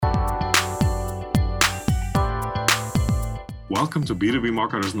Welcome to B2B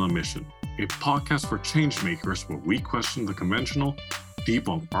Marketers on a Mission, a podcast for change makers where we question the conventional,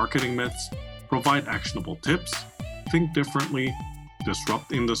 debunk marketing myths, provide actionable tips, think differently,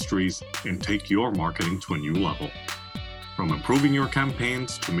 disrupt industries, and take your marketing to a new level. From improving your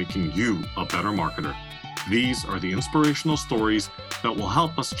campaigns to making you a better marketer, these are the inspirational stories that will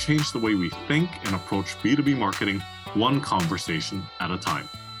help us change the way we think and approach B2B marketing one conversation at a time.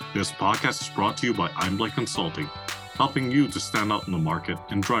 This podcast is brought to you by Einblick Consulting, helping you to stand out in the market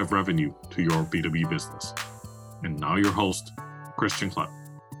and drive revenue to your B2B business. And now your host, Christian Klepp.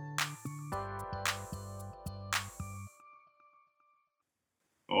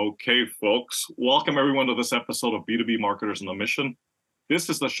 Okay, folks, welcome everyone to this episode of B2B Marketers on a Mission. This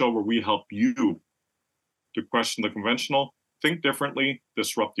is the show where we help you to question the conventional, think differently,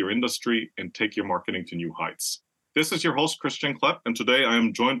 disrupt your industry, and take your marketing to new heights. This is your host, Christian Klepp, and today I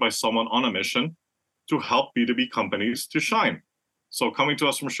am joined by someone on a mission to help B2B companies to shine. So coming to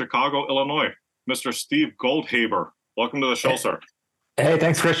us from Chicago, Illinois, Mr. Steve Goldhaber. Welcome to the show, sir. Hey,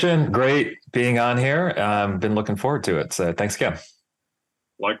 thanks, Christian. Great being on here. Been looking forward to it. So thanks again.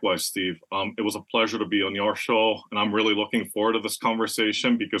 Likewise, Steve. It was a pleasure to be on your show, and I'm really looking forward to this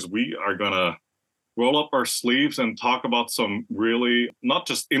conversation because we are going to roll up our sleeves and talk about some really not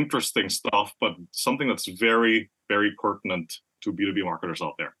just interesting stuff, but something that's very, very pertinent to B2B marketers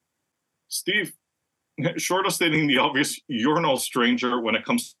out there. Steve, short of stating the obvious, you're no stranger when it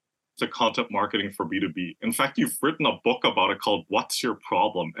comes to content marketing for B2B. In fact, you've written a book about it called What's Your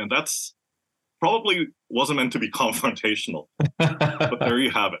Problem? And that's probably wasn't meant to be confrontational, but there you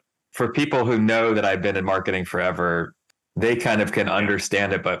have it. For people who know that I've been in marketing forever, they kind of can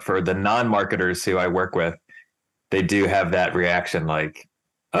understand it. But for the non-marketers who I work with, they do have that reaction like,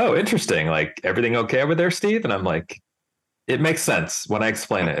 oh, interesting. Like, everything okay over there, Steve? And I'm like, it makes sense. When I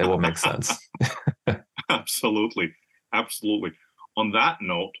explain it, it will make sense. Absolutely. Absolutely. On that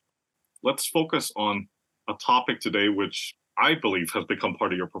note, let's focus on a topic today, which I believe has become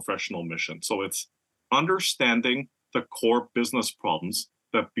part of your professional mission. So it's understanding the core business problems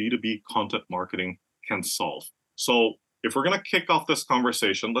that B2B content marketing can solve. So if we're going to kick off this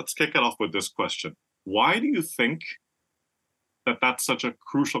conversation, let's kick it off with this question. Why do you think that that's such a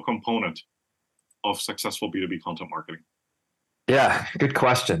crucial component of successful B2B content marketing? Yeah, good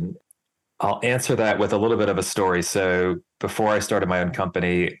question. I'll answer that with a little bit of a story. So before I started my own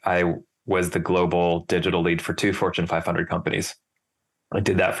company, I was the global digital lead for 2 Fortune 500 companies. I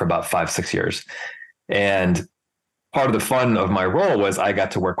did that for about 5-6 years. And part of the fun of my role was I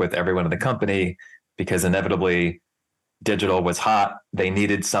got to work with everyone in the company because inevitably digital was hot. They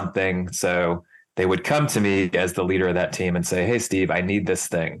needed something. So they would come to me as the leader of that team and say, hey, Steve, I need this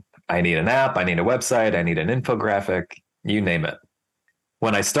thing. I need an app. I need a website. I need an infographic, you name it.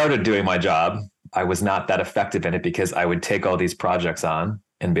 When I started doing my job, I was not that effective in it because I would take all these projects on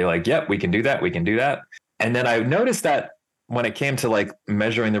and be like, yep, we can do that. We can do that. And then I noticed that when it came to like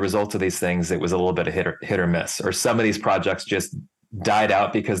measuring the results of these things, it was a little bit of hit or miss, or some of these projects just died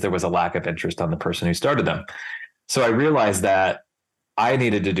out because there was a lack of interest on the person who started them. So I realized that I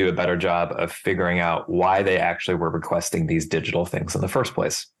needed to do a better job of figuring out why they actually were requesting these digital things in the first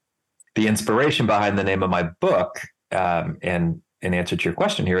place. The inspiration behind the name of my book, and in answer to your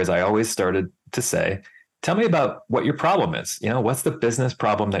question here, is I always started to say, tell me about what your problem is. What's the business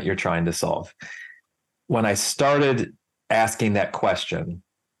problem that you're trying to solve? When I started asking that question,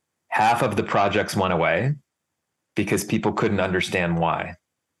 half of the projects went away because people couldn't understand why.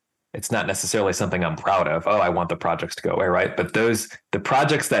 It's not necessarily something I'm proud of. Oh, I want the projects to go away, right? But the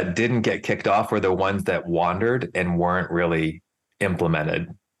projects that didn't get kicked off were the ones that wandered and weren't really implemented.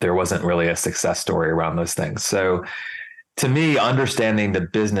 There wasn't really a success story around those things. So to me, understanding the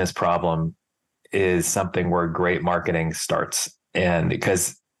business problem is something where great marketing starts. And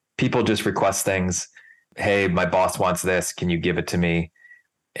because people just request things, hey, my boss wants this, can you give it to me?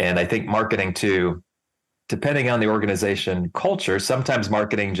 And I think marketing too, depending on the organization culture, sometimes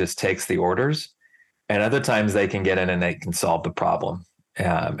marketing just takes the orders, and other times they can get in and they can solve the problem.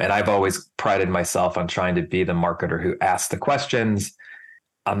 And I've always prided myself on trying to be the marketer who asks the questions.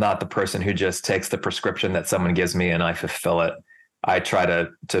 I'm not the person who just takes the prescription that someone gives me and I fulfill it. I try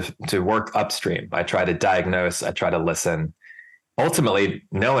to work upstream. I try to diagnose. I try to listen. Ultimately,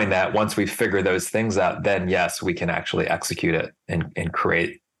 knowing that once we figure those things out, then yes, we can actually execute it and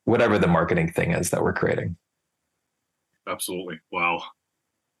create whatever the marketing thing is that we're creating. Absolutely. Wow.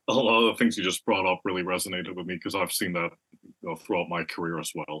 A lot of the things you just brought up really resonated with me because I've seen that throughout my career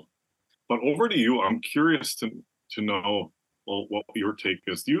as well. But over to you. I'm curious to know what your take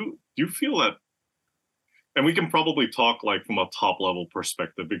is. Do you feel that, and we can probably talk like from a top level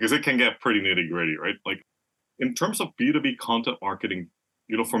perspective because it can get pretty nitty gritty, right? Like In terms of B2B content marketing,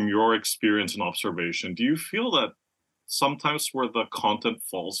 from your experience and observation, do you feel that sometimes where the content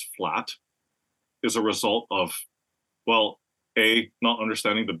falls flat is a result of, well, A, not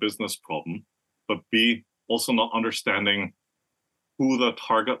understanding the business problem, but B, also not understanding who the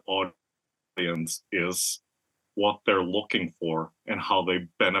target audience is, what they're looking for, and how they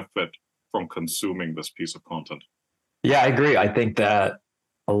benefit from consuming this piece of content? Yeah, I agree. I think that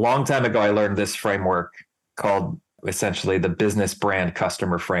a long time ago, I learned this framework called essentially the business brand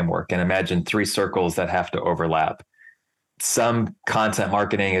customer framework. And imagine three circles that have to overlap. Some content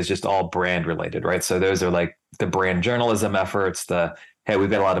marketing is just all brand related, right? So those are like the brand journalism efforts, hey,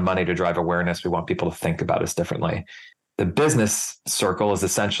 we've got a lot of money to drive awareness. We want people to think about us differently. The business circle is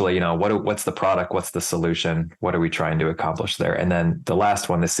essentially, what's the product? What's the solution? What are we trying to accomplish there? And then the last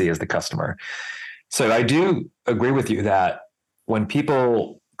one, the C, is the customer. So I do agree with you that when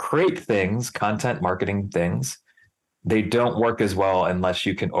people create things, content marketing things, they don't work as well unless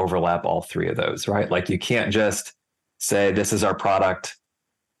you can overlap all three of those, right? Like you can't just say, this is our product,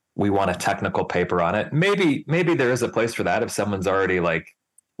 we want a technical paper on it. Maybe there is a place for that if someone's already like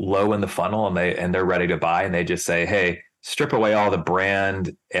low in the funnel and they're ready to buy and they just say, hey, strip away all the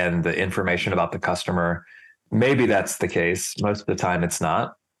brand and the information about the customer. Maybe that's the case. Most of the time it's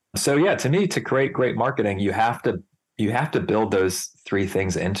not. So yeah, to me, to create great marketing, you have to build those three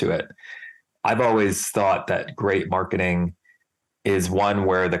things into it. I've always thought that great marketing is one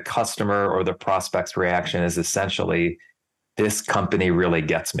where the customer or the prospect's reaction is essentially, this company really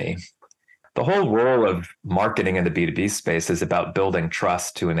gets me. The whole role of marketing in the B2B space is about building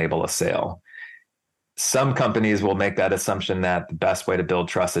trust to enable a sale. Some companies will make that assumption that the best way to build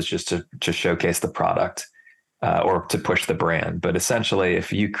trust is just to showcase the product or to push the brand. But essentially,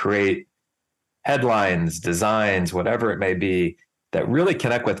 if you create headlines, designs, whatever it may be, that really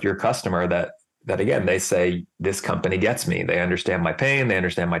connect with your customer, that again, they say, this company gets me. They understand my pain. They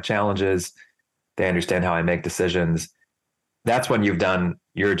understand my challenges. They understand how I make decisions. That's when you've done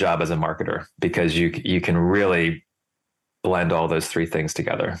your job as a marketer, because you can really blend all those three things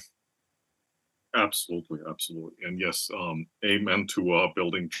together. Absolutely. And yes, amen to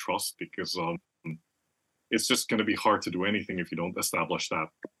building trust, because it's just going to be hard to do anything if you don't establish that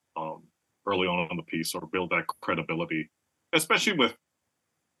early on in the piece or build that credibility, especially with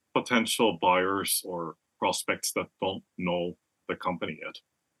potential buyers or prospects that don't know the company yet,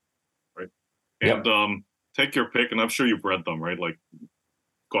 right? Yep. And take your pick, and I'm sure you've read them, right? Like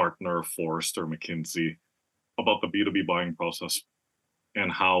Gartner, Forrester, McKinsey, about the B2B buying process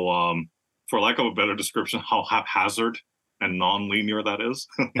and how, for lack of a better description, how haphazard and non-linear that is.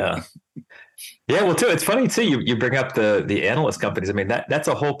 Yeah. Well, too, it's funny too. You bring up the analyst companies. I mean, that's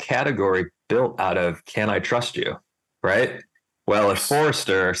a whole category built out of, can I trust you, right? Well, if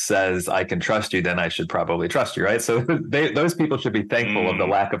Forrester says I can trust you, then I should probably trust you, right? So those people should be thankful of the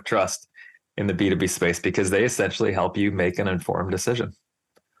lack of trust in the B2B space, because they essentially help you make an informed decision.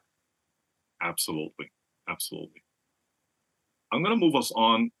 Absolutely. I'm going to move us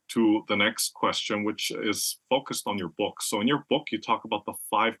on to the next question, which is focused on your book. So in your book, you talk about the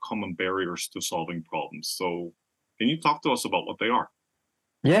 5 common barriers to solving problems. So can you talk to us about what they are?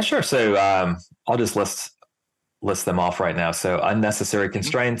 Yeah, sure. So I'll just list them off right now. So unnecessary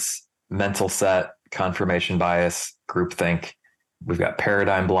constraints, mental set, confirmation bias, groupthink. We've got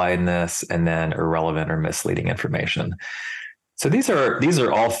paradigm blindness, and then irrelevant or misleading information. So these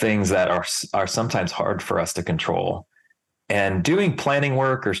are all things that are sometimes hard for us to control. And doing planning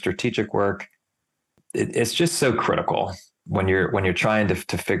work or strategic work, it's just so critical when you're trying to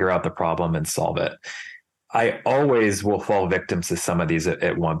figure out the problem and solve it. I always will fall victim to some of these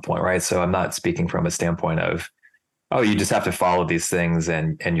at one point, right? So I'm not speaking from a standpoint of, oh, you just have to follow these things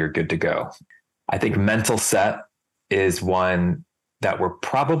and you're good to go. I think mental set is one that we're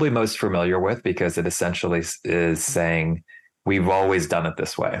probably most familiar with, because it essentially is saying, we've always done it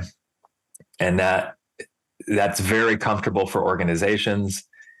this way. And that's very comfortable for organizations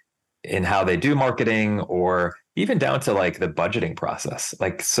in how they do marketing, or even down to like the budgeting process.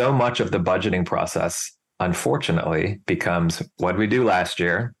 Like so much of the budgeting process, unfortunately, becomes, what did we do last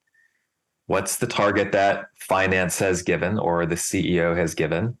year? What's the target that finance has given or the CEO has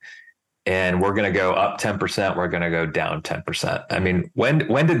given? And we're going to go up 10%. We're going to go down 10%. I mean, when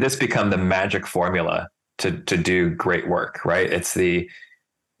did this become the magic formula to do great work, right? That's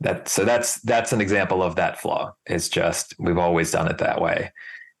an example of that flaw. It's just, we've always done it that way.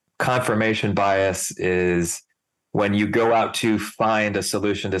 Confirmation bias is when you go out to find a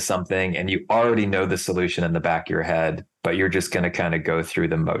solution to something and you already know the solution in the back of your head, but you're just going to kind of go through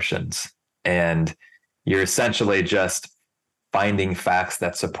the motions. And you're essentially just finding facts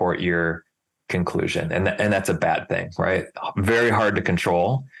that support your conclusion. And that's a bad thing, right? Very hard to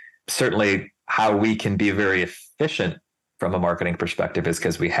control. Certainly how we can be very efficient from a marketing perspective is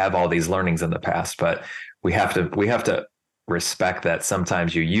because we have all these learnings in the past, but we have to respect that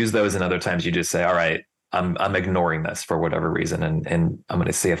sometimes you use those and other times you just say, all right, I'm ignoring this for whatever reason. And I'm going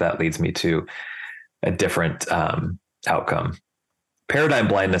to see if that leads me to a different outcome. Paradigm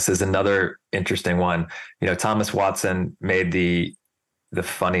blindness is another interesting one. Thomas Watson made the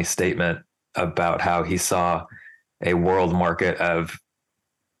funny statement about how he saw a world market of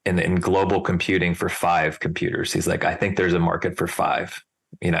in global computing for 5 computers. He's like, I think there's a market for 5,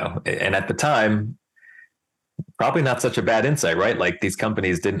 and at the time, probably not such a bad insight, right? Like these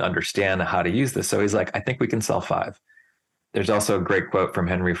companies didn't understand how to use this. So he's like, I think we can sell 5. There's also a great quote from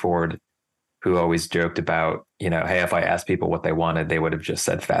Henry Ford, who always joked about, hey, if I asked people what they wanted, they would have just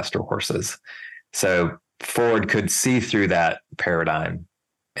said faster horses. So Ford could see through that paradigm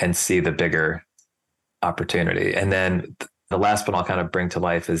and see the bigger opportunity. And then the last one I'll kind of bring to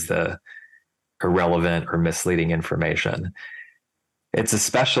life is the irrelevant or misleading information. It's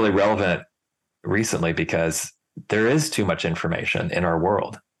especially relevant recently because there is too much information in our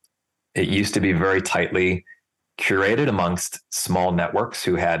world. It used to be very tightly curated amongst small networks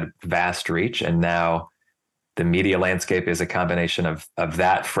who had vast reach. And now the media landscape is a combination of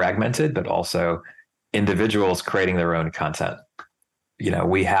that fragmented, but also individuals creating their own content.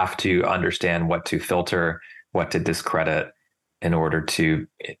 We have to understand what to filter, what to discredit in order to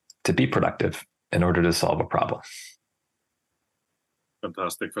be productive, in order to solve a problem.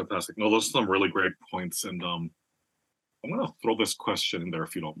 Fantastic. No, those are some really great points. And I'm going to throw this question in there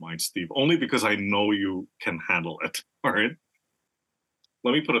if you don't mind, Steve, only because I know you can handle it. All right.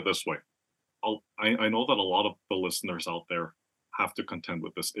 Let me put it this way. I know that a lot of the listeners out there have to contend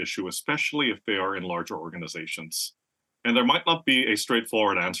with this issue, especially if they are in larger organizations. And there might not be a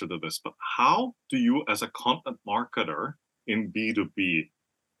straightforward answer to this, but how do you, as a content marketer in B2B,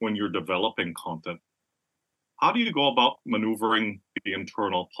 when you're developing content, how do you go about maneuvering the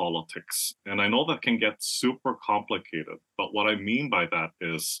internal politics? And I know that can get super complicated, but what I mean by that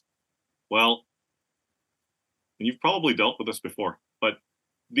is, well, and you've probably dealt with this before, but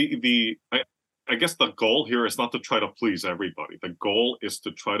I guess the goal here is not to try to please everybody. The goal is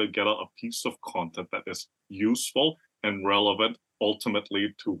to try to get a piece of content that is useful and relevant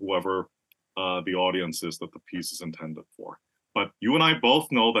ultimately to whoever the audience is that the piece is intended for. But you and I both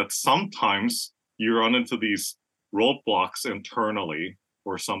know that sometimes you run into these roadblocks internally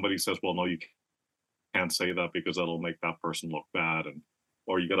where somebody says, well, no, you can't say that because that'll make that person look bad.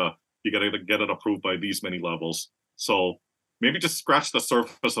 Or you gotta get it approved by these many levels. So maybe just scratch the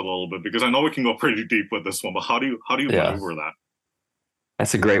surface a little bit, because I know we can go pretty deep with this one, but how do you maneuver that?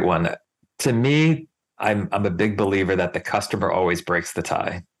 That's a great one. To me, I'm a big believer that the customer always breaks the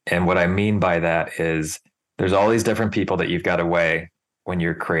tie. And what I mean by that is there's all these different people that you've got to weigh when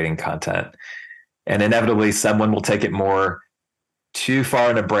you're creating content. And inevitably someone will take it more too far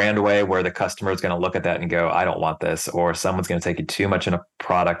in a brand way where the customer is going to look at that and go, I don't want this. Or someone's going to take it too much in a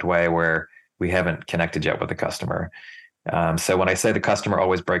product way where we haven't connected yet with the customer. So when I say the customer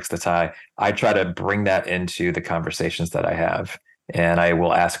always breaks the tie, I try to bring that into the conversations that I have. And I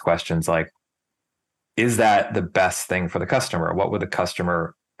will ask questions like, is that the best thing for the customer? What would the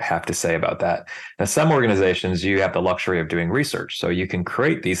customer have to say about that? Now, some organizations, you have the luxury of doing research. So you can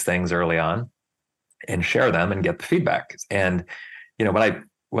create these things early on and share them and get the feedback. And,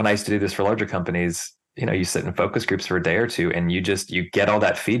 when I used to do this for larger companies, you sit in focus groups for a day or two and you get all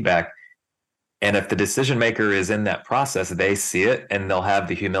that feedback. And if the decision maker is in that process, they see it and they'll have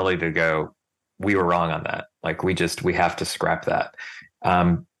the humility to go, we were wrong on that. Like we have to scrap that.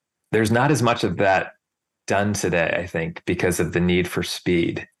 There's not as much of that done today, I think, because of the need for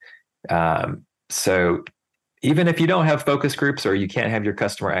speed. So even if you don't have focus groups or you can't have your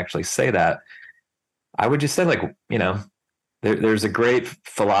customer actually say that, I would just say there's a great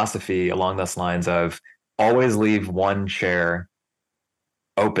philosophy along those lines of always leave one chair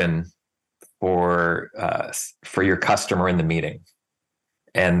open for your customer in the meeting.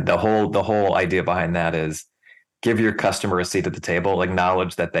 And the whole idea behind that is give your customer a seat at the table,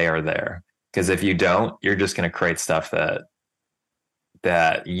 acknowledge that they are there. Because if you don't, you're just going to create stuff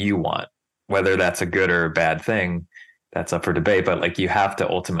that you want, whether that's a good or a bad thing, that's up for debate. But you have to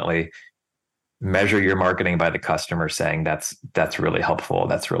ultimately measure your marketing by the customer saying that's really helpful,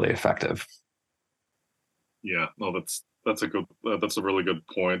 that's really effective. Yeah, no, that's a really good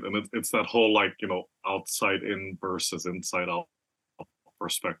point. And it's that whole outside in versus inside out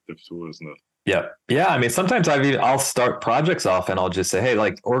perspective too, isn't it? Yeah. I mean, sometimes I'll start projects off and I'll just say, hey,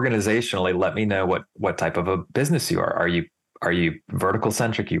 organizationally, let me know what type of a business you are. Are you vertical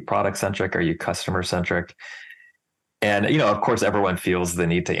centric? Are you product centric? Are you customer centric? And, of course, everyone feels the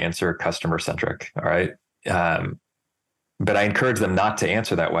need to answer customer centric. All right. But I encourage them not to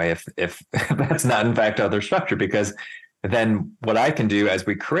answer that way if that's not in fact how they're structured, because then what I can do as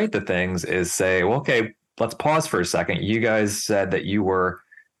we create the things is say, well, okay, let's pause for a second. You guys said that you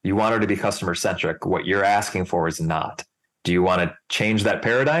wanted to be customer centric. What you're asking for is not. Do you want to change that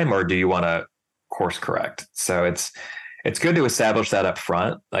paradigm, or do you want to course correct? So it's good to establish that up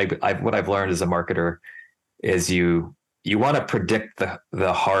front. Like what I've learned as a marketer is you want to predict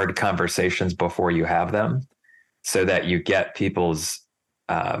the hard conversations before you have them, so that you get people's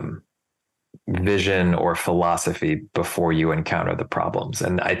vision or philosophy before you encounter the problems.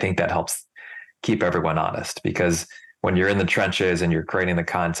 And I think that helps keep everyone honest, because when you're in the trenches and you're creating the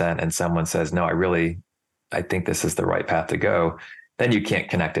content and someone says, no, I think this is the right path to go, then you can't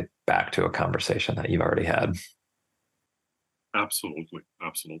connect it back to a conversation that you've already had. Absolutely.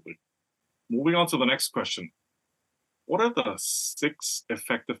 Absolutely. Moving on to the next question. What are the 6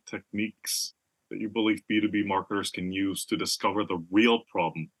 effective techniques that you believe B2B marketers can use to discover the real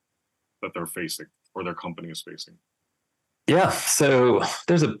problem that they're facing or their company is facing? Yeah, so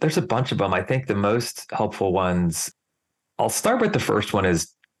there's a bunch of them. I think the most helpful ones, I'll start with the first one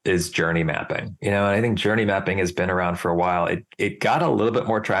is journey mapping. And I think journey mapping has been around for a while. It got a little bit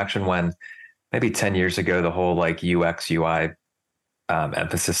more traction when maybe 10 years ago the whole like UX UI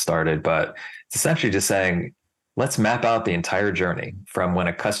emphasis started, but it's essentially just saying, let's map out the entire journey from when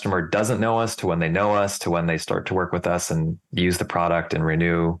a customer doesn't know us to when they know us to when they start to work with us and use the product and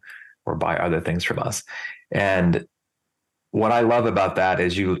renew or buy other things from us. And what I love about that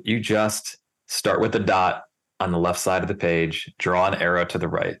is you just start with a dot on the left side of the page, draw an arrow to the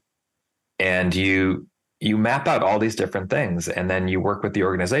right, and you map out all these different things. And then you work with the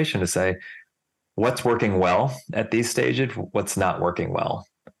organization to say, what's working well at these stages, what's not working well.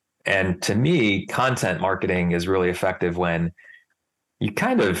 And to me, content marketing is really effective when you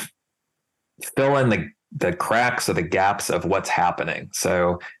kind of fill in the cracks or the gaps of what's happening.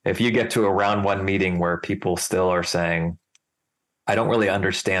 So if you get to a round 1 meeting where people still are saying, I don't really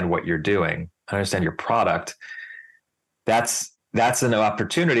understand what you're doing, I understand your product, that's an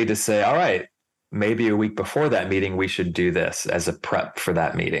opportunity to say, all right, maybe a week before that meeting, we should do this as a prep for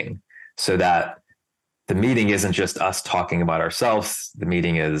that meeting, so that the meeting isn't just us talking about ourselves. The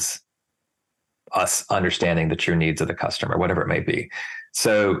meeting is us understanding the true needs of the customer, whatever it may be.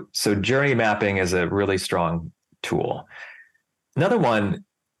 So journey mapping is a really strong tool. Another one,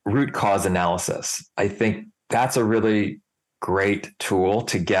 root cause analysis. I think that's a really great tool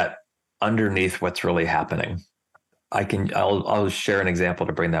to get underneath what's really happening. I'll share an example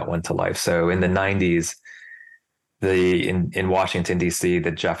to bring that one to life. So in the 90s, in Washington, D.C.,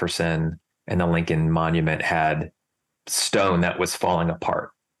 the Jefferson and the Lincoln Monument had stone that was falling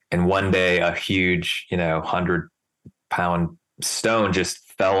apart. And one day a huge, 100-pound stone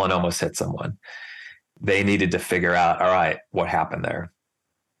just fell and almost hit someone. They needed to figure out, all right, what happened there?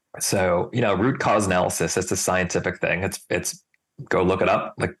 So, root cause analysis, it's a scientific thing. It's go look it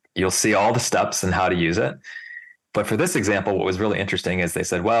up. Like, you'll see all the steps and how to use it. But for this example, what was really interesting is they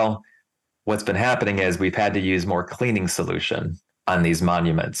said, well, what's been happening is we've had to use more cleaning solution on these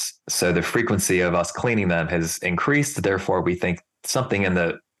monuments. So the frequency of us cleaning them has increased. Therefore, we think something in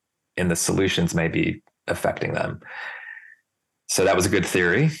the solutions may be affecting them. So that was a good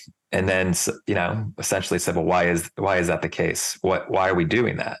theory. And then, essentially said, well, why is that the case? Why are we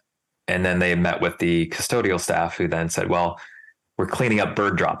doing that? And then they met with the custodial staff, who then said, well, we're cleaning up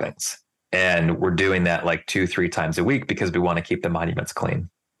bird droppings, and we're doing that like 2-3 times a week because we want to keep the monuments clean.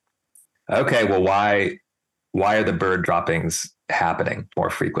 Okay, well, why are the bird droppings happening more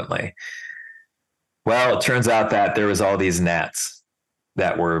frequently? Well, it turns out that there was all these gnats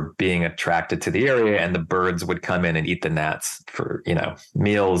that were being attracted to the area, and the birds would come in and eat the gnats for,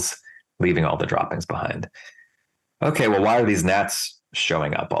 meals, leaving all the droppings behind. Okay, well, why are these gnats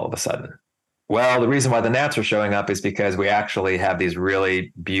showing up all of a sudden? Well, the reason why the gnats are showing up is because we actually have these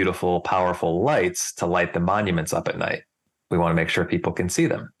really beautiful, powerful lights to light the monuments up at night. We want to make sure people can see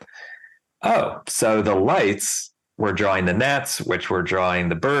them. Oh, so the lights were drawing the gnats, which were drawing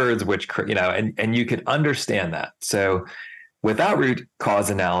the birds, which, and you could understand that. So without root cause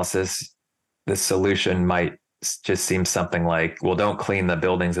analysis, the solution might just seem something like, well, don't clean the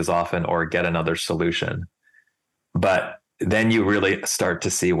buildings as often or get another solution. But then you really start to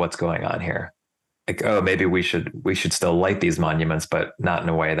see what's going on here. Like, oh, maybe we should still light these monuments, but not in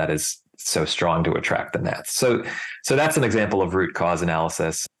a way that is so strong to attract the gnats. So that's an example of root cause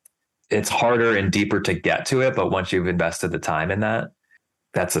analysis. It's harder and deeper to get to it, but once you've invested the time in that,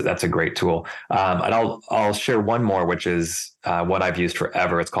 that's a great tool. And I'll share one more, which is what I've used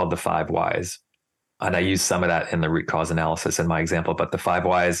forever. It's called the 5 whys. And I use some of that in the root cause analysis in my example, but the 5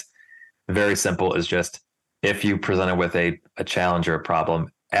 whys, very simple, is just if you presented with a challenge or a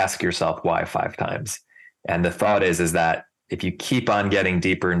problem, ask yourself why 5 times. And the thought is that if you keep on getting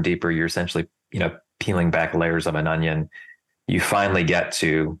deeper and deeper, you're essentially, peeling back layers of an onion. You finally get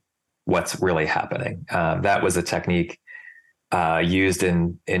to what's really happening. That was a technique used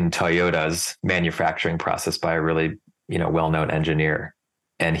in Toyota's manufacturing process by a really, well-known engineer.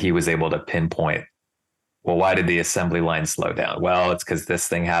 And he was able to pinpoint, well, why did the assembly line slow down? Well, it's because this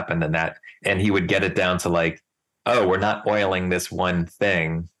thing happened and that, and he would get it down to like, oh, we're not oiling this one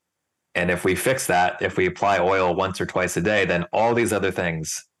thing. And if we fix that, if we apply oil once or twice a day, then all these other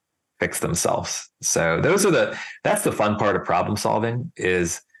things fix themselves. So that's the fun part of problem solving,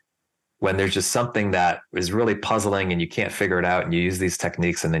 is when there's just something that is really puzzling and you can't figure it out, and you use these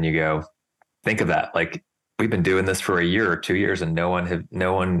techniques, and then you go, think of that. Like, we've been doing this for a year or 2 years and no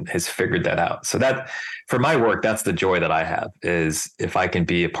one has figured that out. So that, for my work, that's the joy that I have, is if I can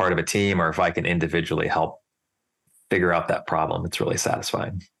be a part of a team or if I can individually help figure out that problem, it's really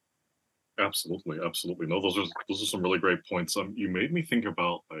satisfying. Absolutely. No, those are some really great points. You made me think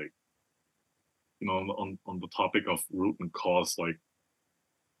about, like, on the topic of root and cause, like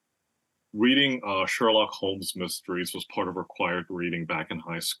reading Sherlock Holmes mysteries was part of required reading back in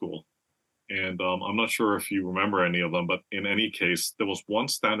high school. And I'm not sure if you remember any of them, but in any case, there was one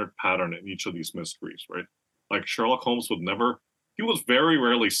standard pattern in each of these mysteries, right? Like, Sherlock Holmes he was very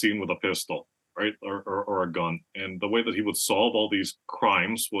rarely seen with a pistol, right? Or a gun. And the way that he would solve all these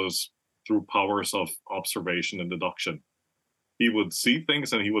crimes was through powers of observation and deduction. He would see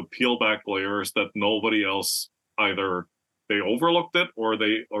things and he would peel back layers that nobody else, either they overlooked it or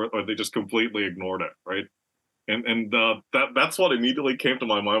they just completely ignored it, right? And that's what immediately came to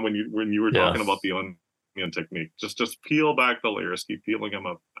my mind when you were talking about the onion technique. Just peel back the layers, keep peeling them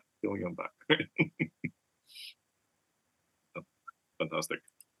up, peeling them back. Fantastic.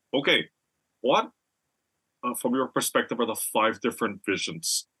 Okay, what from your perspective are the 5 different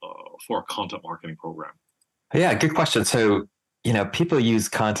visions for a content marketing program? Yeah, good question. So, people use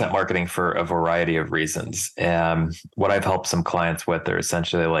content marketing for a variety of reasons. What I've helped some clients with are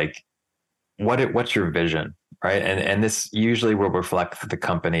essentially like, what's your vision, right? And this usually will reflect the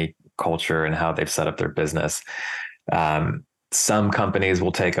company culture and how they've set up their business. Some companies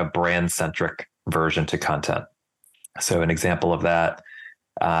will take a brand-centric version to content. So an example of that,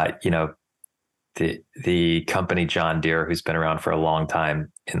 the company John Deere, who's been around for a long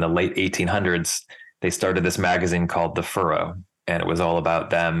time, in the late 1800s, they started this magazine called The Furrow, and it was all about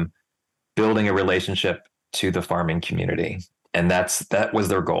them building a relationship to the farming community. And that was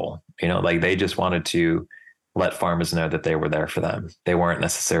their goal. Like, they just wanted to let farmers know that they were there for them. They weren't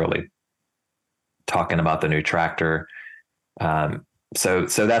necessarily talking about the new tractor. So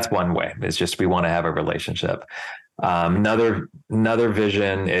that's one way. It's just, we want to have a relationship. Another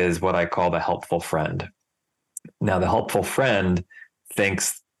vision is what I call the helpful friend. Now, the helpful friend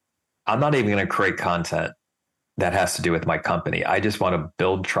thinks, I'm not even going to create content that has to do with my company. I just want to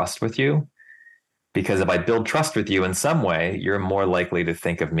build trust with you, because if I build trust with you in some way, you're more likely to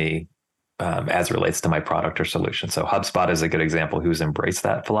think of me as it relates to my product or solution. So HubSpot is a good example who's embraced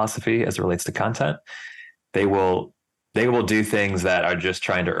that philosophy as it relates to content. They will do things that are just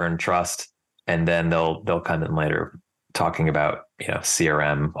trying to earn trust, and then they'll come in later talking about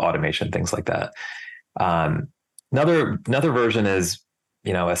CRM, automation, things like that. Another version is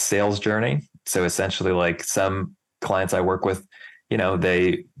a sales journey. So essentially, like, some clients I work with,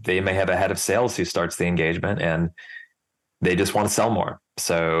 they may have a head of sales who starts the engagement and they just want to sell more.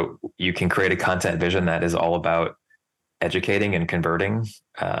 So you can create a content vision that is all about educating and converting.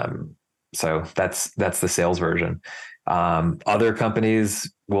 So that's the sales version. Other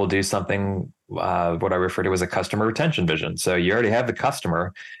companies will do something, what I refer to as a customer retention vision. So you already have the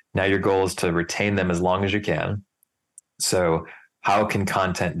customer. Now your goal is to retain them as long as you can. So how can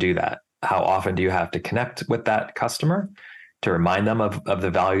content do that? How often do you have to connect with that customer to remind them of the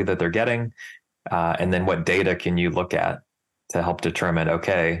value that they're getting? And then what data can you look at to help determine,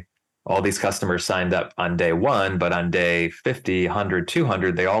 okay, all these customers signed up on day 1, but on day 50, 100,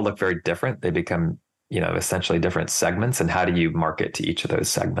 200, they all look very different. They become, essentially different segments. And how do you market to each of those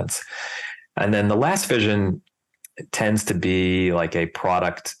segments? And then the last vision tends to be like a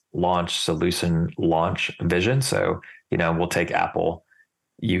product launch, solution launch vision. So, we'll take Apple.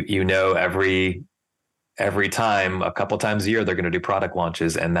 Every time, a couple times a year, they're going to do product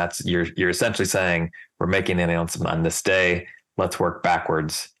launches, and that's you're essentially saying, we're making an announcement on this day. Let's work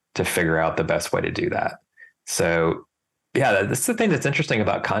backwards to figure out the best way to do that. So Yeah, that's the thing that's interesting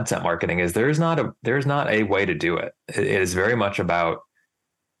about content marketing is there's not a way to do it. It is very much about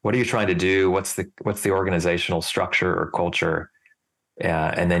what are you trying to do? What's the organizational structure or culture?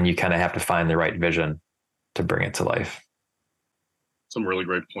 And then you kind of have to find the right vision to bring it to life. Some really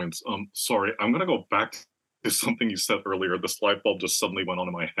great points. Sorry, I'm gonna go back to something you said earlier. This light bulb just suddenly went on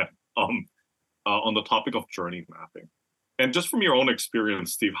in my head. On the topic of journey mapping, and just from your own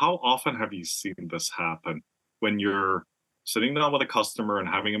experience, Steve, how often have you seen this happen when you're sitting down with a customer and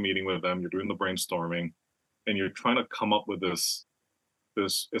having a meeting with them? You're doing the brainstorming, and you're trying to come up with this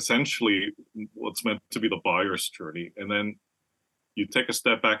essentially what's meant to be the buyer's journey, and then you take a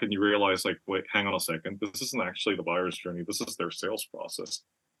step back and you realize, like, wait, hang on a second, this isn't actually the buyer's journey, this is their sales process.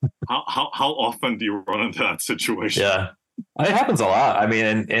 How often do you run into that situation? Yeah. It happens a lot. I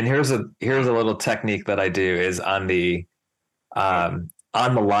mean, and here's a little technique that I do is on the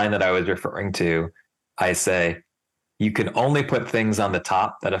line that I was referring to, I say you can only put things on the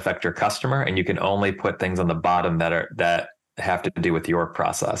top that affect your customer, and you can only put things on the bottom that have to do with your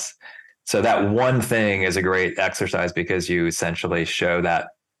process. So that one thing is a great exercise because you essentially show that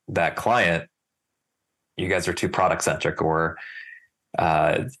client you guys are too product centric, or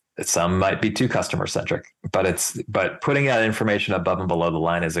some might be too customer centric. But putting that information above and below the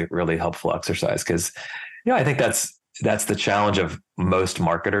line is a really helpful exercise because I think that's the challenge of most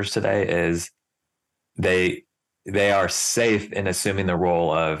marketers today is they are safe in assuming the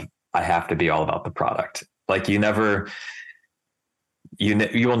role of I have to be all about the product. Like you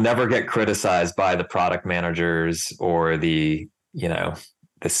will never get criticized by the product managers or the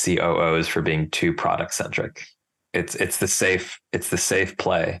COOs for being too product centric. It's the safe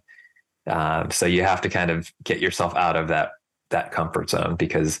play. So you have to kind of get yourself out of that comfort zone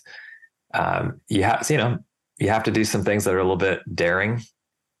because you have to do some things that are a little bit daring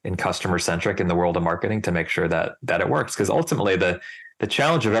and customer centric in the world of marketing to make sure that it works. Because ultimately the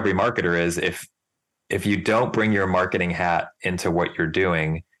challenge of every marketer is if you don't bring your marketing hat into what you're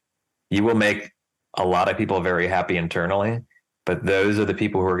doing, you will make a lot of people very happy internally, but those are the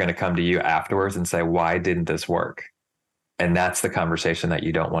people who are going to come to you afterwards and say, why didn't this work? And that's the conversation that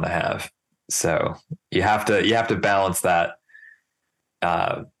you don't want to have. So you have to balance that,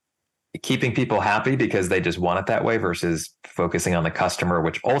 keeping people happy because they just want it that way versus focusing on the customer,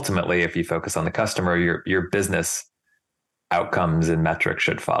 which ultimately, if you focus on the customer, your business outcomes and metrics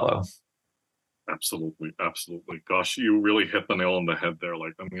should follow. Absolutely. Gosh, you really hit the nail on the head there.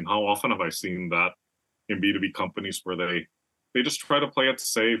 Like, I mean, how often have I seen that in B2B companies where they just try to play it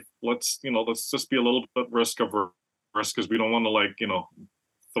safe. Let's just be a little bit risk averse because we don't want to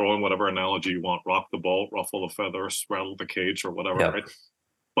throw in whatever analogy you want, rock the boat, ruffle the feathers, rattle the cage or whatever, Yep. right?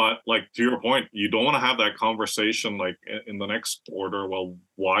 But to your point, you don't want to have that conversation in the next quarter. Well,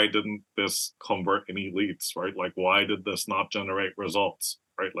 why didn't this convert any leads, right? Like, why did this not generate results,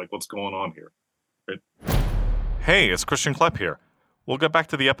 right? Like, what's going on here? Right? Hey, it's Christian Klepp here. We'll get back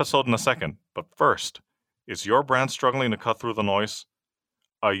to the episode in a second, but first, is your brand struggling to cut through the noise?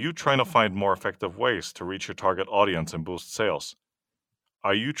 Are you trying to find more effective ways to reach your target audience and boost sales?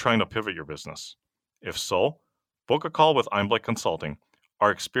 Are you trying to pivot your business? If so, book a call with Einblick Consulting.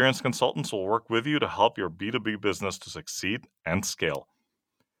 Our experienced consultants will work with you to help your B2B business to succeed and scale.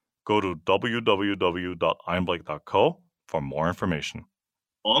 Go to www.einblick.co for more information.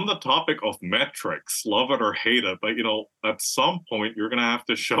 On the topic of metrics, love it or hate it, but at some point you're going to have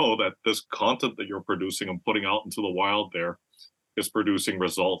to show that this content that you're producing and putting out into the wild there is producing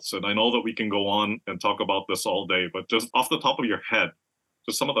results. And I know that we can go on and talk about this all day, but just off the top of your head,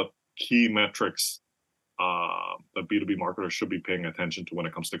 just some of the key metrics that B2B marketers should be paying attention to when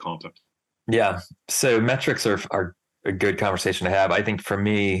it comes to content. Yeah. So metrics are a good conversation to have. I think for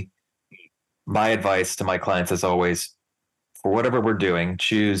me, my advice to my clients is always, for whatever we're doing,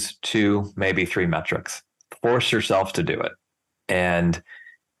 choose 2, maybe 3 metrics. Force yourself to do it. And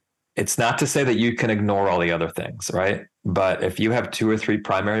it's not to say that you can ignore all the other things, right? But if you have 2 or 3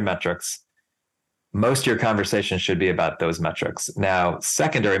 primary metrics, most of your conversation should be about those metrics. Now,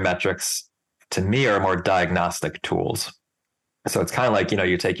 secondary metrics, to me, are more diagnostic tools. So it's kind of like,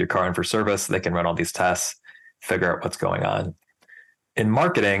 you take your car in for service, they can run all these tests, figure out what's going on. In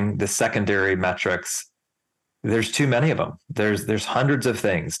marketing, the secondary metrics, there's too many of them. There's hundreds of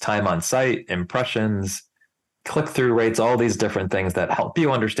things: time on site, impressions, click-through rates, all these different things that help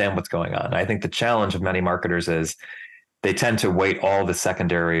you understand what's going on. I think the challenge of many marketers is they tend to weight all the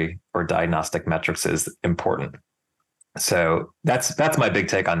secondary or diagnostic metrics as important. So that's my big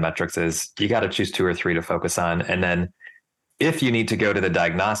take on metrics is you got to choose 2 or 3 to focus on. And then if you need to go to the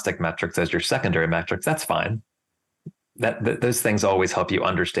diagnostic metrics as your secondary metrics, that's fine. Those things always help you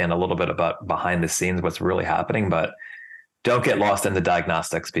understand a little bit about behind the scenes, what's really happening. But don't get lost in the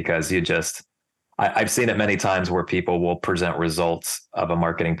diagnostics, because I've seen it many times where people will present results of a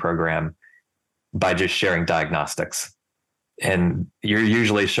marketing program by just sharing diagnostics. And you're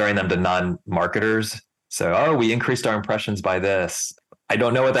usually sharing them to non-marketers. So, oh, we increased our impressions by this. I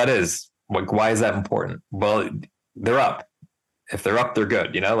don't know what that is. Like, why is that important? Well, they're up. If they're up, they're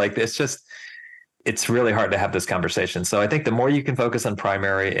good. Like it's really hard to have this conversation. So I think the more you can focus on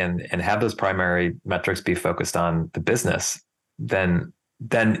primary and have those primary metrics be focused on the business, then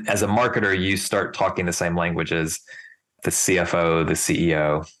as a marketer, you start talking the same language as the CFO, the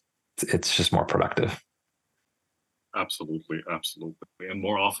CEO. It's just more productive. Absolutely. And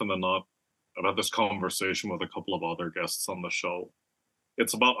more often than not, I've had this conversation with a couple of other guests on the show.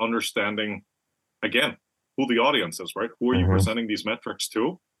 It's about understanding, again, who the audience is, right? Who are you presenting these metrics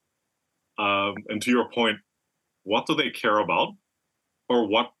to? And to your point, what do they care about? Or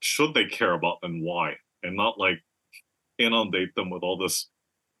what should they care about and why? And not like inundate them with all this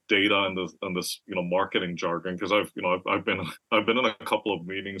data and this marketing jargon. Because I've been in a couple of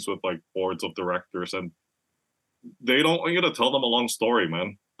meetings with like boards of directors, and they don't want you to tell them a long story,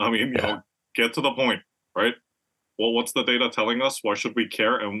 man. I mean, get to the point, right? Well, what's the data telling us? Why should we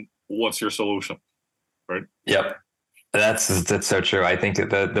care? And what's your solution, right? Yep. That's so true. I think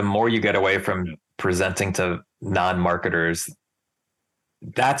the more you get away from presenting to non-marketers,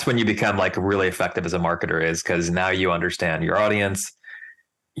 that's when you become like really effective as a marketer, is because now you understand your audience.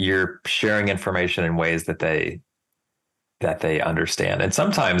 You're sharing information in ways that they understand. And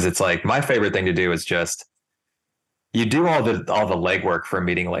sometimes it's like, my favorite thing to do is just, you do all the legwork for a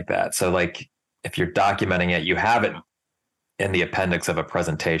meeting like that. So like, if you're documenting it, you have it in the appendix of a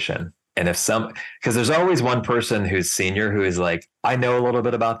presentation. And because there's always one person who's senior who is like, I know a little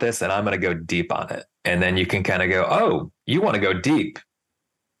bit about this and I'm going to go deep on it. And then you can kind of go, oh, you want to go deep.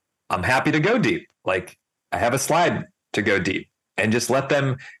 I'm happy to go deep. Like, I have a slide to go deep, and just let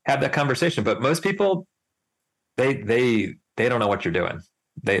them have that conversation. But most people, they don't know what you're doing.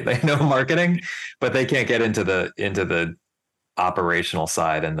 They know marketing, but they can't get into the operational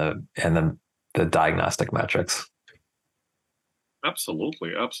side and the diagnostic metrics.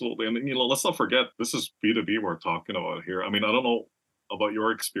 Absolutely. I mean, let's not forget, this is B2B we're talking about here. I mean, I don't know about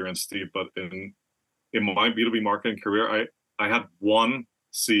your experience, Steve, but in my B2B marketing career, I had one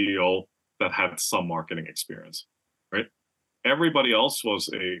CEO that had some marketing experience, right? Everybody else was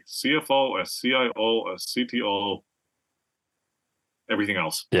a CFO, a CIO, a CTO, everything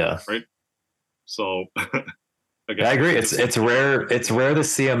else. Yeah. Right. So again, I agree. It's rare. It's rare the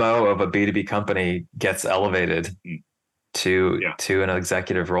CMO of a B2B company gets elevated to an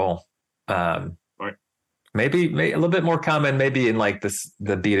executive role. Right. Maybe a little bit more common, maybe in like the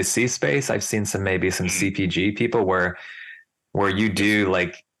B2C space. I've seen some CPG people where you do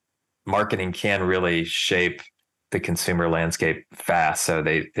like, marketing can really shape the consumer landscape fast. So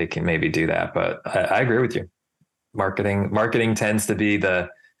they can maybe do that. But I agree with you. Marketing tends to be the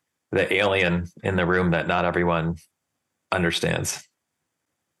alien in the room that not everyone understands.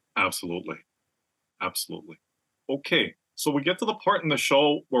 Absolutely. Okay. So we get to the part in the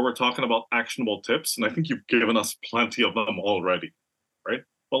show where we're talking about actionable tips, and I think you've given us plenty of them already, right?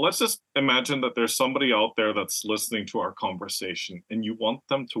 But let's just imagine that there's somebody out there that's listening to our conversation, and you want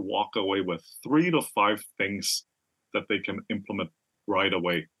them to walk away with 3 to 5 things that they can implement right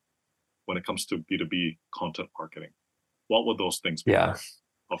away when it comes to B2B content marketing. What would those things be? Yeah.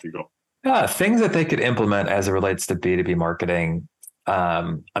 Off you go. Yeah, things that they could implement as it relates to B2B marketing.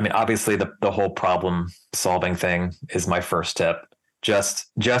 I mean, obviously the whole problem solving thing is my first tip.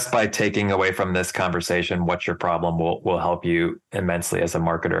 Just by taking away from this conversation, what's your problem will help you immensely as a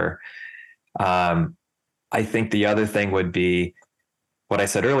marketer. I think the other thing would be what I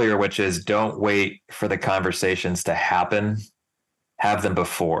said earlier, which is don't wait for the conversations to happen, have them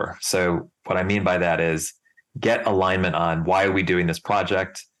before. So what I mean by that is get alignment on, why are we doing this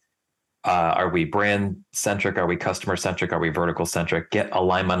project? Are we brand centric? Are we customer centric? Are we vertical centric? Get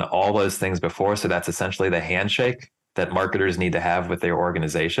alignment on all those things before. So that's essentially the handshake that marketers need to have with their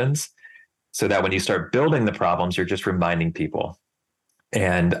organizations, so that when you start building the problems, you're just reminding people.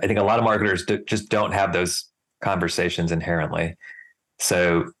 And I think a lot of marketers just don't have those conversations inherently.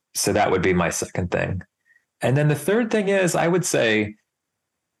 So that would be my second thing. And then the third thing is, I would say,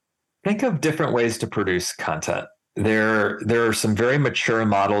 think of different ways to produce content. There are some very mature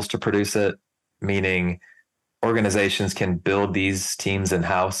models to produce it, meaning organizations can build these teams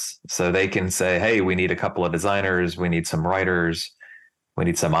in-house. So they can say, hey, we need a couple of designers, we need some writers, we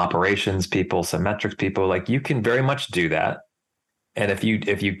need some operations people, some metrics people. Like, you can very much do that. And if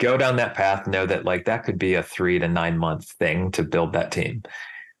you go down that path, know that like that could be a 3 to 9 month thing to build that team.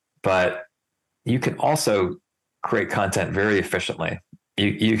 But you can also create content very efficiently.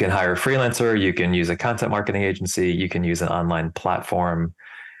 You can hire a freelancer, you can use a content marketing agency, you can use an online platform.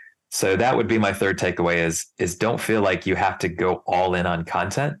 So that would be my third takeaway is don't feel like you have to go all in on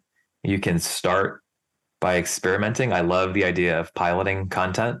content. You can start by experimenting. I love the idea of piloting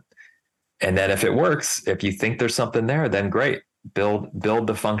content. And then if it works, if you think there's something there, then great. Build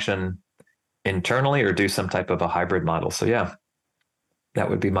the function internally or do some type of a hybrid model. So yeah, that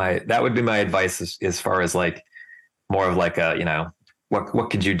would be my advice as far as like more of like a, what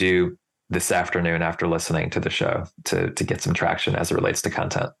could you do this afternoon after listening to the show to get some traction as it relates to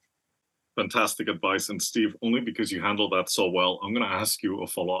content? Fantastic advice. And Steve, only because you handled that so well, I'm going to ask you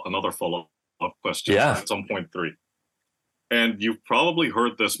another follow-up question. Yeah. It's on point 3. And you've probably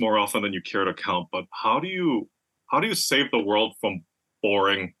heard this more often than you care to count, but how do you save the world from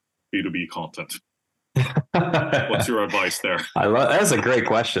boring B2B content? What's your advice there? That's a great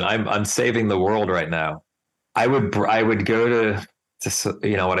question. I'm saving the world right now. I would go to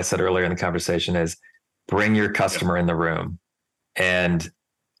what I said earlier in the conversation is bring your customer in the room. And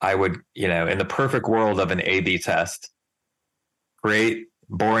I would, in the perfect world of an A/B test, create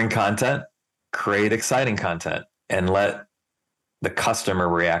boring content, create exciting content, and let the customer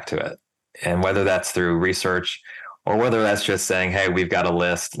react to it. And whether that's through research or whether that's just saying, hey, we've got a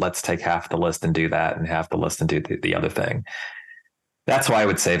list, let's take half the list and do that and half the list and do the other thing. That's why I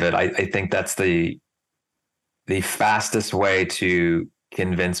would save it. I think that's the fastest way to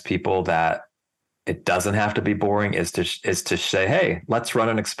convince people that it doesn't have to be boring is to say, hey, let's run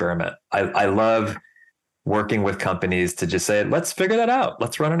an experiment. I love working with companies to just say, let's figure that out.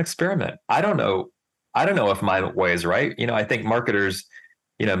 Let's run an experiment. I don't know if my way is right. I think marketers,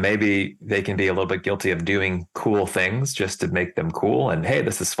 maybe they can be a little bit guilty of doing cool things just to make them cool. And hey,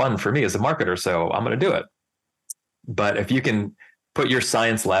 this is fun for me as a marketer, so I'm going to do it. But if you can put your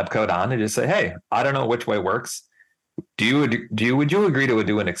science lab coat on and just say, hey, I don't know which way works. Would you agree to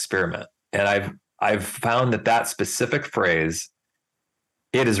do an experiment? And I've found that specific phrase,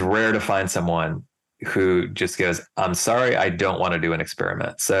 it is rare to find someone who just goes, I'm sorry, I don't want to do an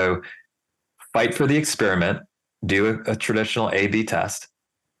experiment. So fight for the experiment, do a traditional A/B test.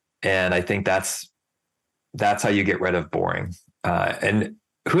 And I think that's how you get rid of boring. And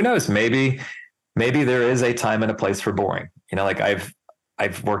who knows, maybe there is a time and a place for boring. Like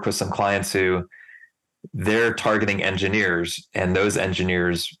I've worked with some clients who they're targeting engineers, and those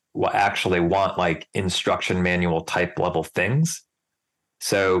engineers will actually want like instruction manual type level things.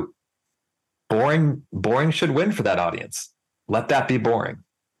 So boring should win for that audience. Let that be boring.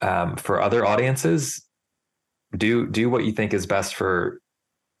 For other audiences, do what you think is best for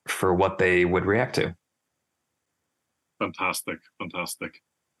what they would react to. Fantastic.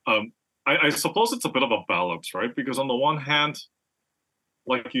 I suppose it's a bit of a balance, right? Because on the one hand,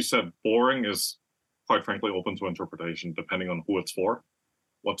 like you said, boring is quite frankly open to interpretation depending on who it's for,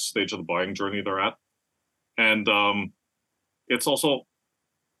 what stage of the buying journey they're at. And it's also,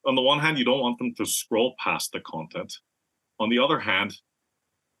 on the one hand, you don't want them to scroll past the content. On the other hand,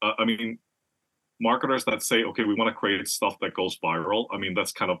 marketers that say, okay, we want to create stuff that goes viral.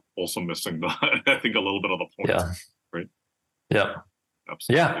 That's kind of also missing I think a little bit of the point. Yeah. Right. Yeah.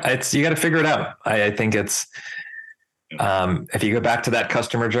 Absolutely. Yeah. You got to figure it out. I think it's, if you go back to that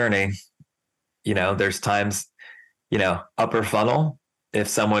customer journey, there's times, upper funnel, if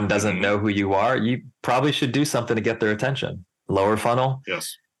someone doesn't know who you are, you probably should do something to get their attention. Lower funnel.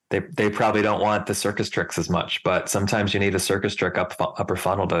 Yes. They probably don't want the circus tricks as much, but sometimes you need a circus trick upper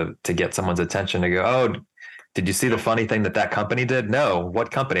funnel to get someone's attention to go, oh, did you see the funny thing that company did? No.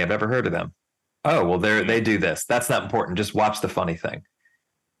 What company? I've never heard of them. Oh, well, they do this. That's not important. Just watch the funny thing.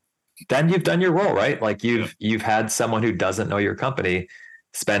 Then you've done your role, right? Like you've had someone who doesn't know your company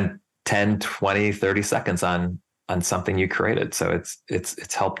spend 10, 20, 30 seconds on something you created. So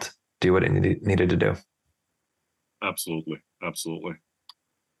it's helped do what it needed to do. Absolutely.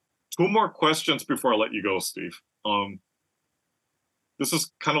 2 more questions before I let you go, Steve. This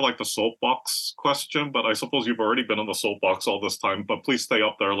is kind of like the soapbox question, but I suppose you've already been on the soapbox all this time, but please stay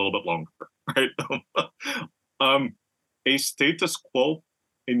up there a little bit longer, right? A status quo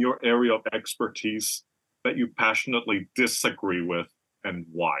in your area of expertise that you passionately disagree with, and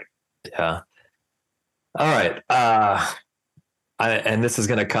why? Yeah. All right. And this is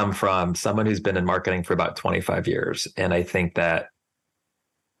going to come from someone who's been in marketing for about 25 years. And I think that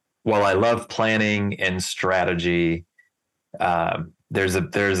while I love planning and strategy, there's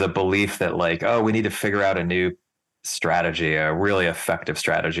a belief that like, oh, we need to figure out a new strategy, a really effective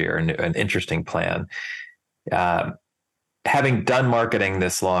strategy, or an interesting plan. Having done marketing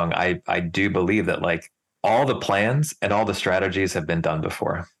this long, I do believe that like all the plans and all the strategies have been done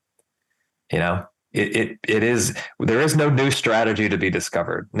before. There is no new strategy to be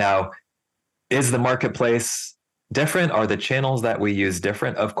discovered. Now, is the marketplace different? Are the channels that we use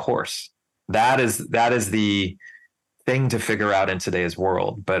different? Of course. That is the thing to figure out in today's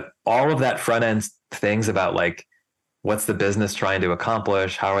world. But all of that front end things about like, what's the business trying to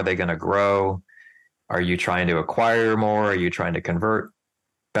accomplish? How are they going to grow? Are you trying to acquire more? Are you trying to convert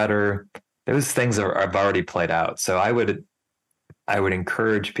better? Those things have already played out. So I would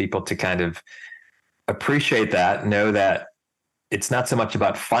encourage people to kind of appreciate that, know that it's not so much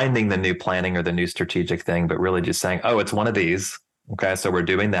about finding the new planning or the new strategic thing, but really just saying, oh, it's one of these. Okay, so we're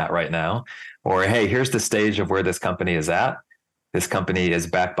doing that right now. Or, hey, here's the stage of where this company is at. This company is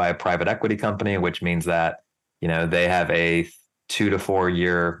backed by a private equity company, which means that, they have a 2 to 4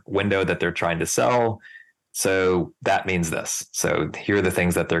 year window that they're trying to sell. So that means this. So here are the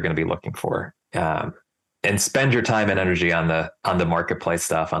things that they're going to be looking for. And spend your time and energy on the marketplace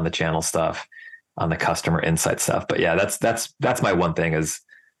stuff, on the channel stuff, on the customer insight stuff. But yeah, that's my one thing is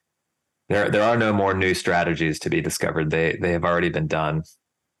there are no more new strategies to be discovered. They have already been done.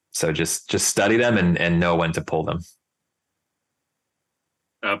 So just study them and know when to pull them.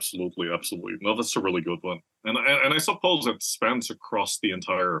 Absolutely. No, that's a really good one. And I suppose it spans across the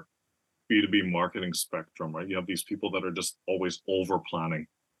entire B2B marketing spectrum, right? You have these people that are just always over planning,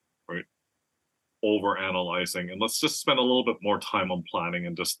 right? Over analyzing, and let's just spend a little bit more time on planning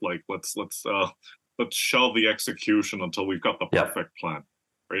and just like let's shelve the execution until we've got the perfect plan,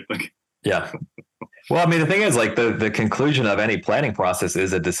 right? Like, yeah. Well, I mean, the thing is, like the conclusion of any planning process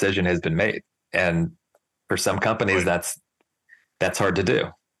is a decision has been made, and for some companies, right. that's hard to do.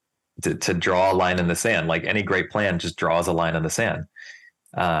 To draw a line in the sand, like any great plan just draws a line in the sand.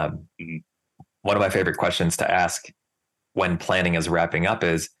 One of my favorite questions to ask when planning is wrapping up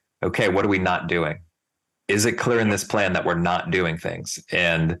is, okay, what are we not doing? Is it clear in this plan that we're not doing things?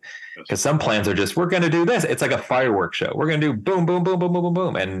 And because some plans are just, we're going to do this. It's like a fireworks show. We're going to do boom, boom, boom, boom, boom, boom,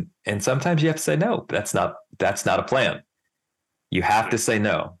 boom. And sometimes you have to say, no, that's not a plan. You have to say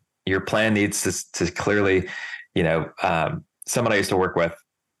no. Your plan needs to clearly, someone I used to work with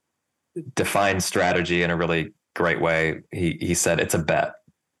defined strategy in a really great way. He said, it's a bet.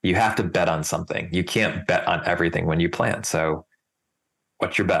 You have to bet on something. You can't bet on everything when you plan. So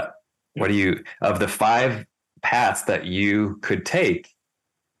what's your bet? What do you, of the 5 paths that you could take,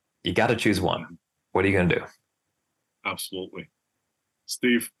 you got to choose one. What are you going to do? Absolutely.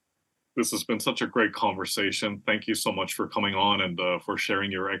 Steve, this has been such a great conversation. Thank you so much for coming on and for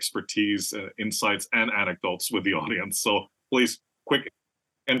sharing your expertise, insights, and anecdotes with the audience. So please, quick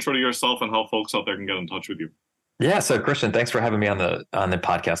intro to yourself and how folks out there can get in touch with you. Yeah. So Christian, thanks for having me on the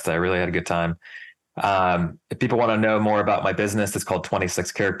podcast. I really had a good time. If people want to know more about my business, it's called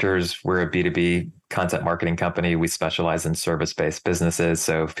 26 Characters. We're a B2B content marketing company. We specialize in service-based businesses.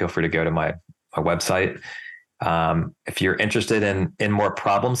 So feel free to go to my website. If you're interested in more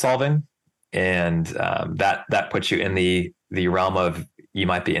problem solving, and that puts you in the realm of, you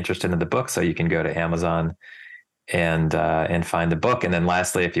might be interested in the book. So you can go to Amazon and find the book. And then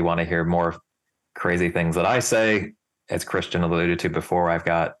lastly, if you want to hear more crazy things that I say, as Christian alluded to before, I've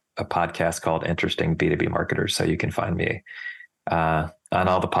got a podcast called Interesting B2B Marketers. So you can find me on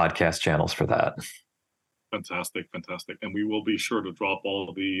all the podcast channels for that. Fantastic. And we will be sure to drop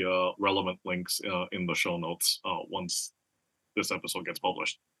all the relevant links in the show notes once this episode gets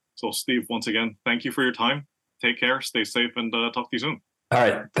published. So Steve, once again, thank you for your time. Take care, stay safe, and talk to you soon. All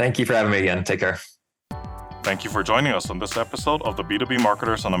right. Thank you for having me again. Take care. Thank you for joining us on this episode of the B2B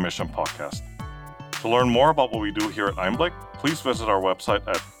Marketers on a Mission podcast. To learn more about what we do here at Einblick, please visit our website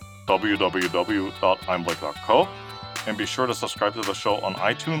at www.einblick.co and be sure to subscribe to the show on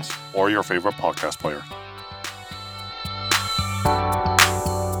iTunes or your favorite podcast player.